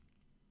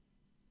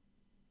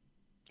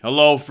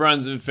Hello,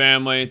 friends and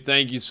family.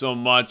 Thank you so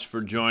much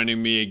for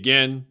joining me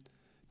again.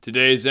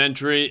 Today's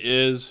entry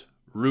is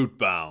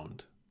Rootbound.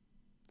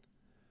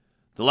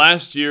 The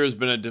last year has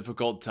been a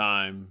difficult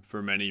time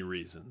for many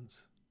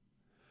reasons.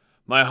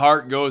 My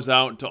heart goes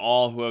out to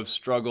all who have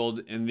struggled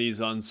in these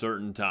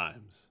uncertain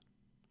times.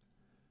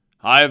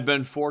 I have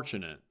been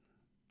fortunate.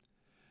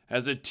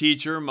 As a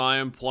teacher, my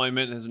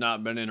employment has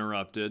not been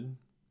interrupted.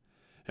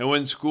 And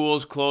when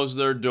schools closed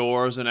their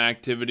doors and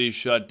activities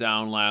shut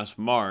down last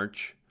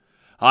March,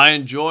 I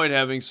enjoyed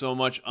having so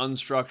much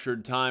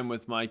unstructured time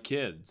with my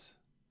kids.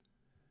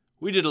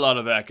 We did a lot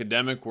of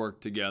academic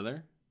work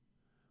together.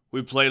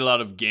 We played a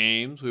lot of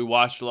games. We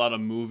watched a lot of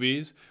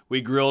movies.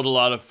 We grilled a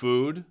lot of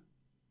food.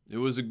 It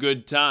was a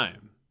good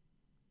time.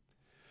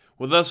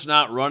 With us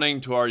not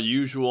running to our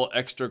usual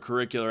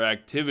extracurricular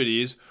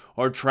activities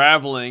or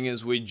traveling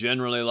as we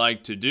generally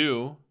like to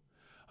do,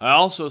 I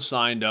also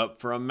signed up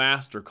for a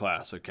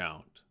masterclass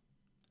account.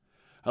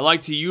 I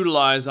like to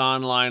utilize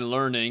online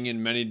learning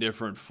in many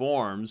different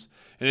forms,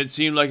 and it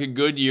seemed like a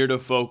good year to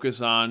focus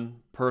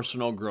on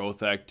personal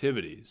growth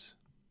activities.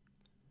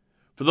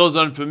 For those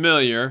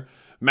unfamiliar,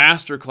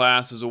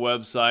 Masterclass is a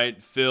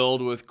website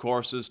filled with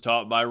courses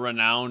taught by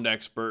renowned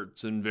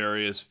experts in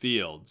various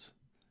fields.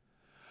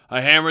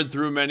 I hammered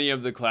through many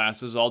of the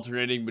classes,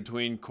 alternating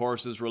between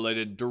courses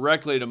related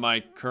directly to my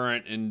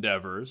current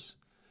endeavors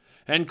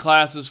and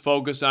classes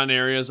focused on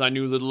areas I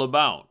knew little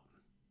about.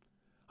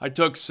 I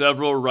took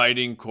several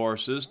writing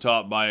courses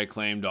taught by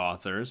acclaimed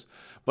authors,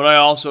 but I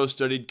also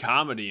studied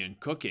comedy and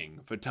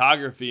cooking,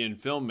 photography and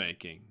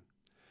filmmaking.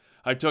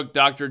 I took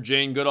Dr.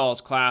 Jane Goodall's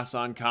class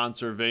on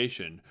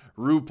conservation,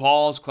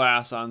 RuPaul's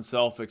class on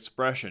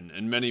self-expression,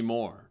 and many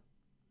more.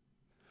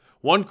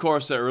 One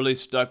course that really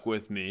stuck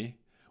with me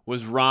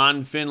was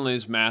Ron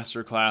Finley's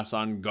masterclass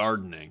on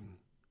gardening.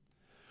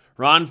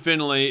 Ron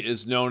Finley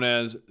is known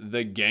as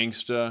the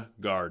Gangsta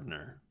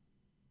Gardener.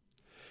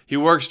 He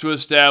works to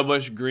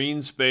establish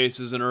green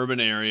spaces in urban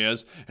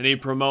areas, and he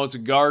promotes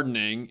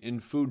gardening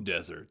in food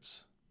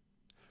deserts,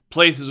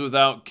 places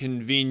without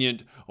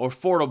convenient or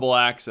affordable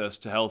access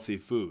to healthy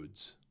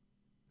foods.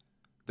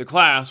 The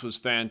class was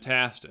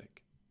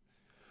fantastic.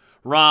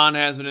 Ron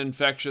has an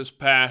infectious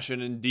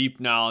passion and deep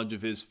knowledge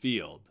of his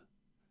field.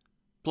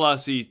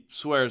 Plus, he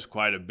swears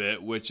quite a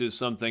bit, which is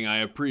something I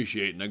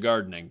appreciate in a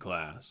gardening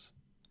class.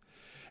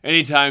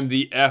 Anytime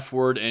the F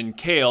word and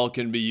kale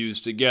can be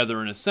used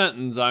together in a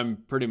sentence,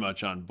 I'm pretty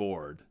much on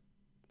board.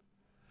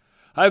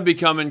 I've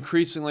become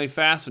increasingly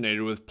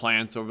fascinated with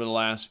plants over the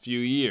last few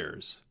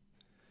years.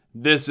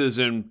 This is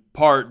in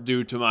part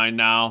due to my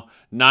now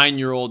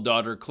 9-year-old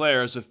daughter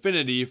Claire's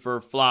affinity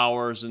for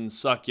flowers and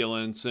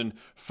succulents and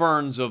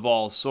ferns of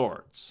all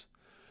sorts.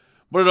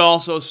 But it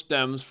also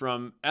stems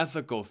from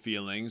ethical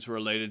feelings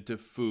related to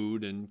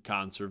food and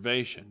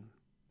conservation.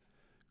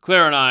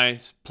 Claire and I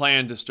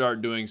plan to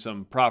start doing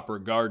some proper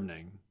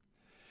gardening,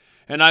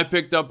 and I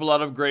picked up a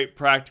lot of great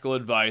practical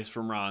advice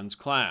from Ron's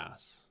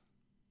class.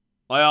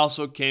 I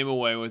also came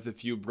away with a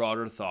few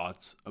broader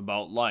thoughts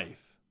about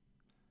life.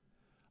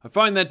 I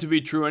find that to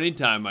be true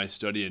anytime I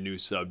study a new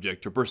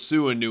subject or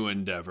pursue a new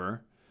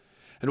endeavor,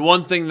 and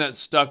one thing that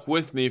stuck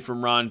with me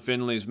from Ron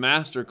Finley's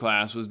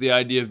masterclass was the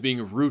idea of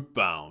being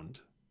root-bound.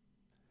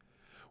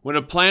 When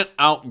a plant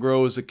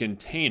outgrows a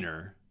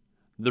container,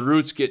 the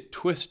roots get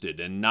twisted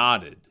and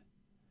knotted.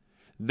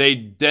 The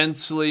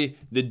densely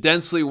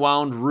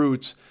wound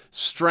roots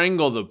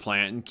strangle the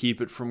plant and keep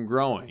it from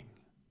growing.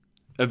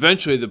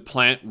 Eventually, the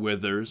plant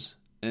withers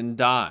and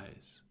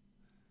dies.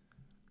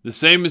 The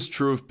same is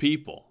true of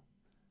people.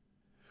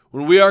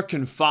 When we are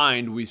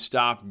confined, we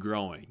stop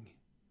growing.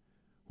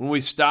 When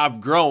we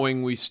stop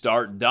growing, we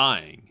start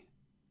dying.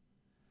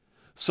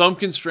 Some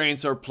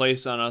constraints are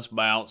placed on us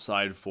by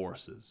outside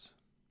forces.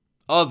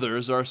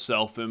 Others are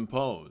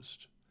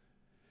self-imposed.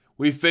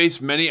 We face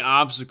many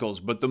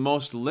obstacles, but the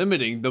most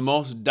limiting, the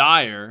most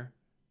dire,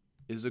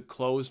 is a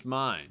closed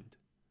mind.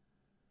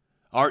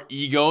 Our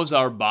egos,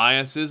 our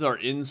biases, our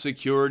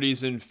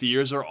insecurities, and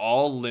fears are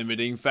all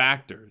limiting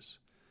factors.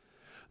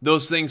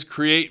 Those things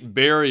create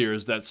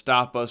barriers that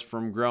stop us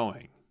from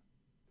growing.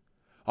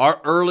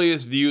 Our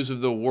earliest views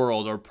of the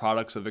world are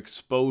products of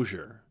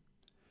exposure.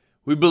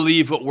 We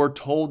believe what we're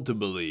told to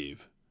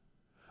believe.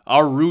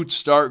 Our roots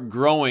start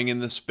growing in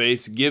the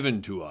space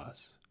given to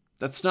us.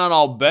 That's not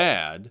all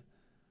bad.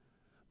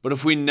 But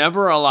if we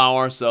never allow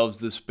ourselves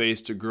the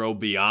space to grow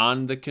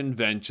beyond the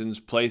conventions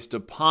placed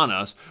upon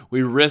us,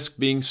 we risk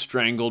being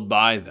strangled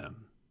by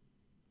them.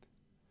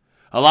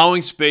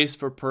 Allowing space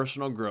for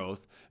personal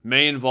growth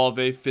may involve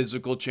a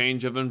physical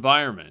change of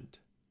environment,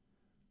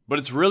 but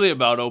it's really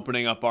about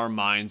opening up our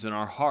minds and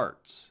our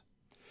hearts.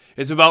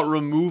 It's about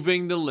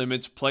removing the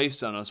limits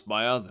placed on us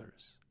by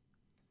others.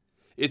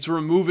 It's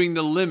removing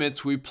the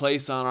limits we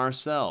place on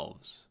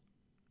ourselves.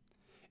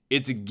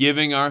 It's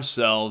giving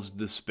ourselves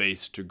the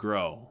space to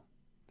grow.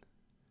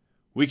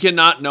 We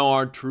cannot know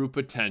our true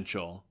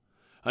potential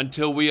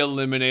until we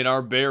eliminate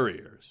our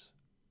barriers.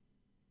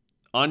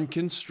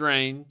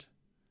 Unconstrained,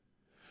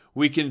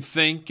 we can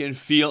think and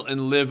feel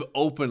and live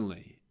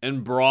openly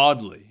and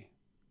broadly.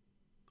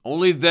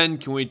 Only then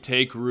can we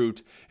take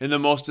root in the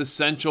most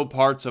essential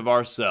parts of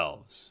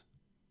ourselves.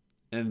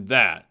 And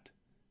that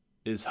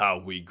is how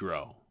we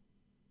grow.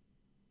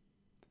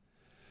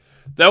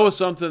 That was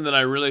something that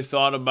I really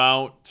thought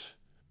about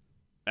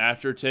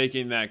after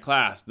taking that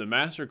class. The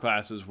master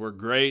classes were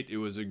great. It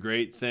was a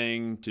great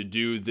thing to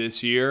do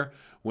this year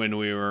when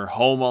we were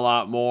home a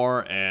lot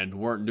more and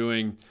weren't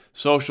doing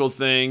social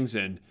things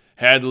and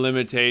had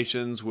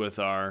limitations with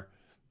our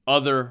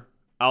other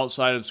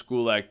outside of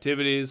school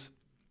activities.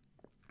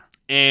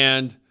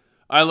 And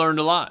I learned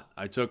a lot.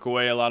 I took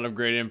away a lot of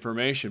great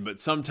information, but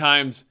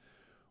sometimes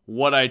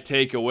what I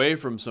take away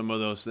from some of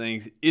those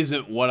things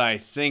isn't what I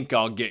think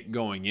I'll get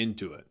going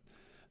into it.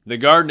 The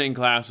gardening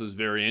class was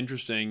very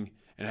interesting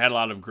and had a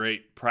lot of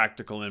great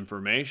practical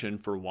information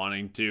for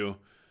wanting to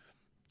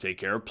take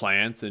care of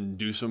plants and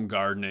do some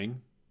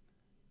gardening.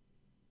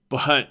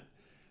 But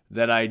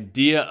that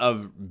idea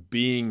of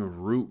being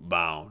root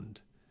bound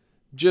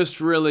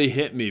just really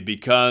hit me,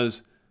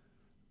 because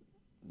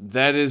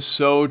that is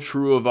so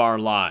true of our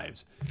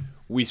lives.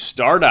 We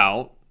start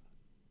out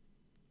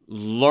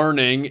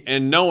learning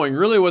and knowing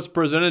really what's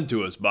presented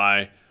to us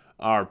by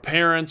our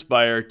parents,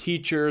 by our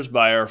teachers,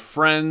 by our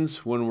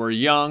friends when we're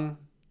young.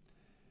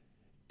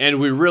 And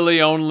we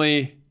really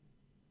only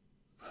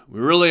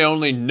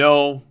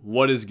know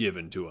what is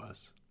given to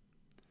us.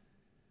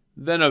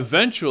 Then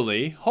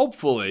eventually,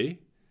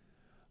 hopefully,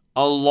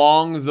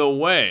 along the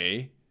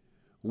way,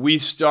 we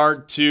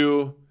start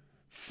to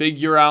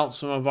figure out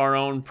some of our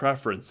own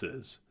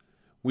preferences.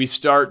 We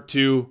start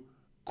to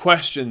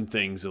question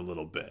things a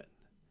little bit.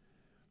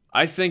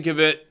 I think of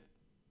it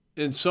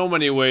in so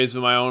many ways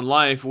in my own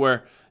life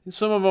where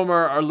some of them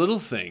are little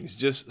things,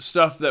 just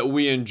stuff that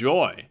we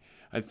enjoy.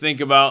 I think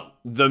about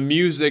the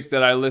music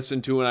that I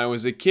listened to when I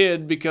was a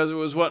kid because it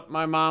was what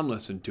my mom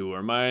listened to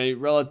or my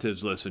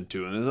relatives listened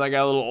to. And as I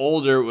got a little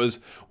older, it was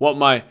what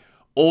my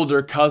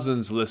older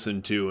cousins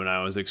listened to and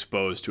I was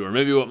exposed to, or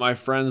maybe what my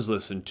friends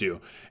listened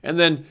to. And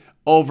then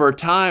over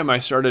time, I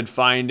started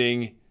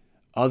finding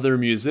other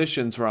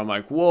musicians where I'm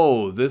like,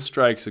 whoa, this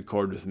strikes a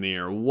chord with me,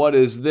 or what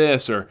is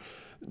this? Or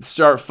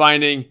start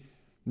finding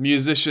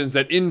musicians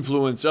that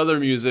influence other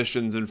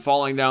musicians and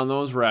falling down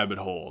those rabbit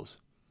holes.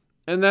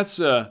 And that's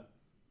a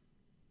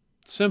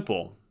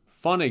simple,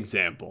 fun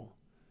example.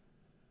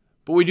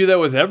 But we do that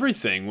with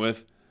everything,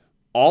 with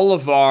all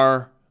of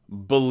our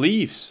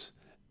beliefs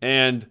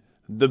and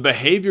the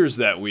behaviors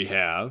that we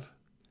have.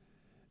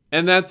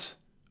 And that's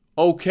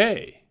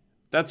okay.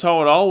 That's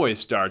how it always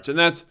starts. And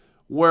that's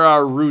where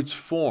our roots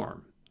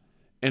form.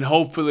 And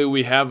hopefully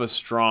we have a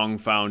strong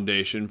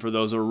foundation for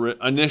those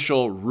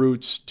initial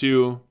roots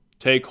to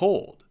take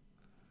hold.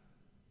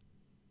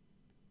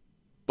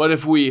 But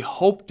if we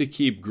hope to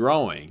keep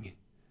growing,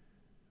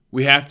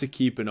 we have to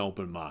keep an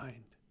open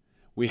mind.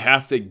 We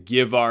have to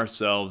give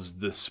ourselves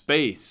the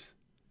space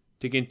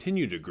to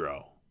continue to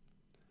grow.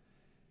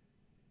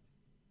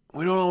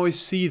 We don't always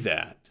see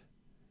that.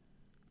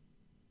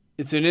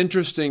 It's an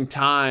interesting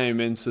time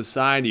in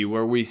society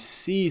where we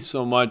see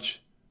so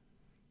much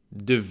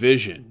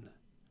division,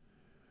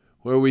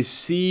 where we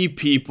see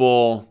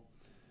people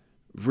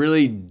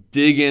really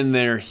dig in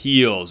their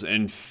heels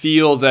and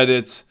feel that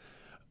it's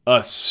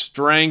a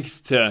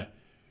strength to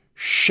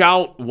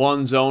shout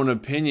one's own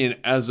opinion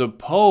as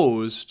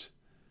opposed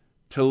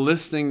to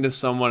listening to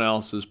someone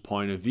else's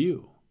point of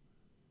view.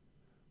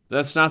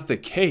 That's not the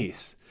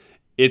case.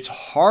 It's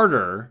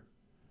harder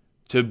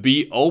to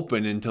be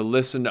open and to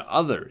listen to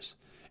others.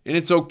 And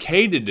it's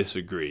okay to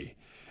disagree.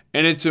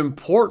 And it's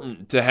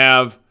important to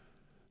have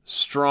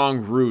strong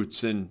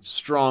roots and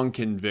strong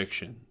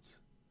convictions.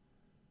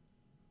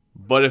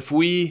 But if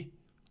we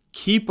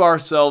keep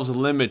ourselves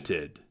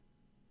limited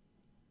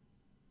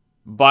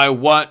by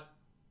what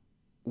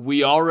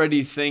we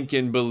already think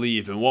and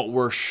believe and what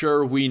we're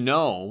sure we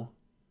know,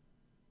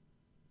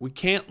 we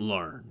can't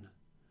learn.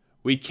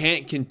 We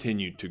can't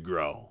continue to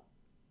grow.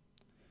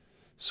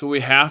 So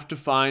we have to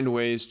find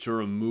ways to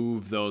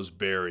remove those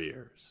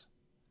barriers.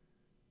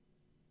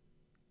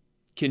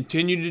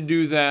 Continue to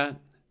do that.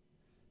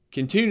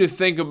 Continue to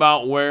think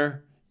about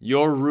where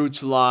your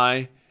roots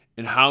lie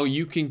and how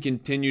you can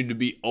continue to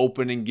be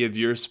open and give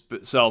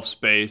yourself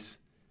space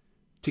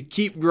to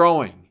keep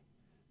growing,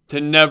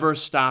 to never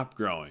stop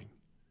growing.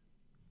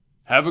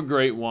 Have a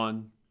great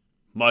one.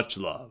 Much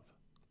love.